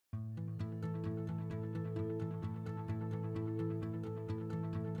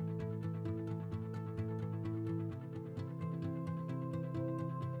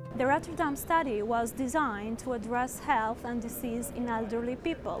The Rotterdam study was designed to address health and disease in elderly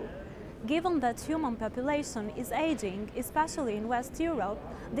people. Given that human population is aging, especially in West Europe,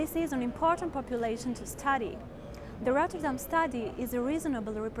 this is an important population to study. The Rotterdam study is a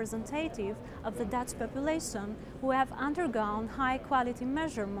reasonable representative of the Dutch population who have undergone high-quality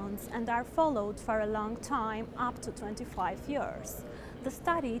measurements and are followed for a long time, up to 25 years. The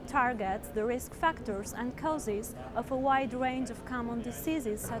study targets the risk factors and causes of a wide range of common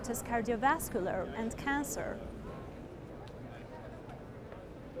diseases such as cardiovascular and cancer.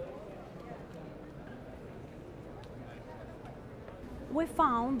 We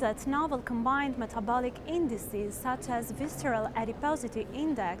found that novel combined metabolic indices such as visceral adiposity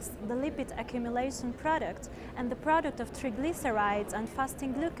index, the lipid accumulation product, and the product of triglycerides and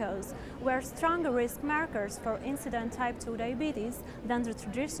fasting glucose were stronger risk markers for incident type 2 diabetes than the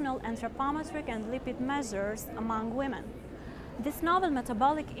traditional anthropometric and lipid measures among women. These novel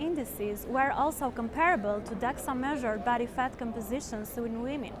metabolic indices were also comparable to DEXA-measured body fat compositions in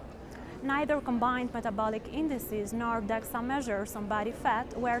women. Neither combined metabolic indices nor DEXA measures on body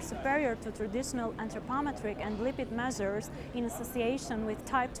fat were superior to traditional anthropometric and lipid measures in association with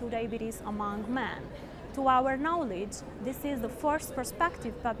type 2 diabetes among men. To our knowledge, this is the first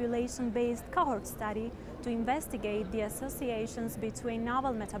prospective population-based cohort study to investigate the associations between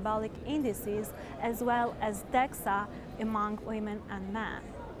novel metabolic indices as well as DEXA among women and men.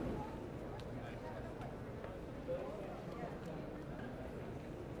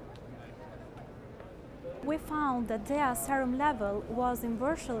 We found that DEA serum level was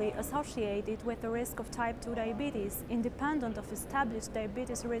inversely associated with the risk of type 2 diabetes, independent of established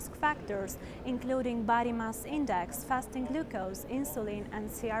diabetes risk factors, including body mass index, fasting glucose, insulin,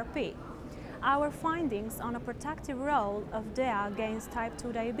 and CRP. Our findings on a protective role of DEA against type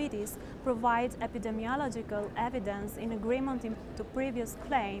 2 diabetes provide epidemiological evidence in agreement to previous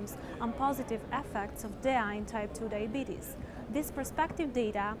claims on positive effects of DEA in type 2 diabetes. This prospective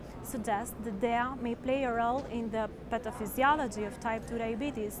data suggests that DEA may play a role in the pathophysiology of type 2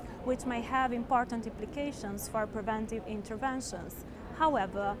 diabetes, which may have important implications for preventive interventions.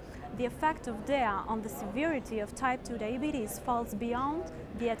 However, the effect of DEA on the severity of type 2 diabetes falls beyond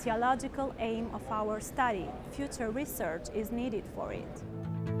the etiological aim of our study. Future research is needed for it.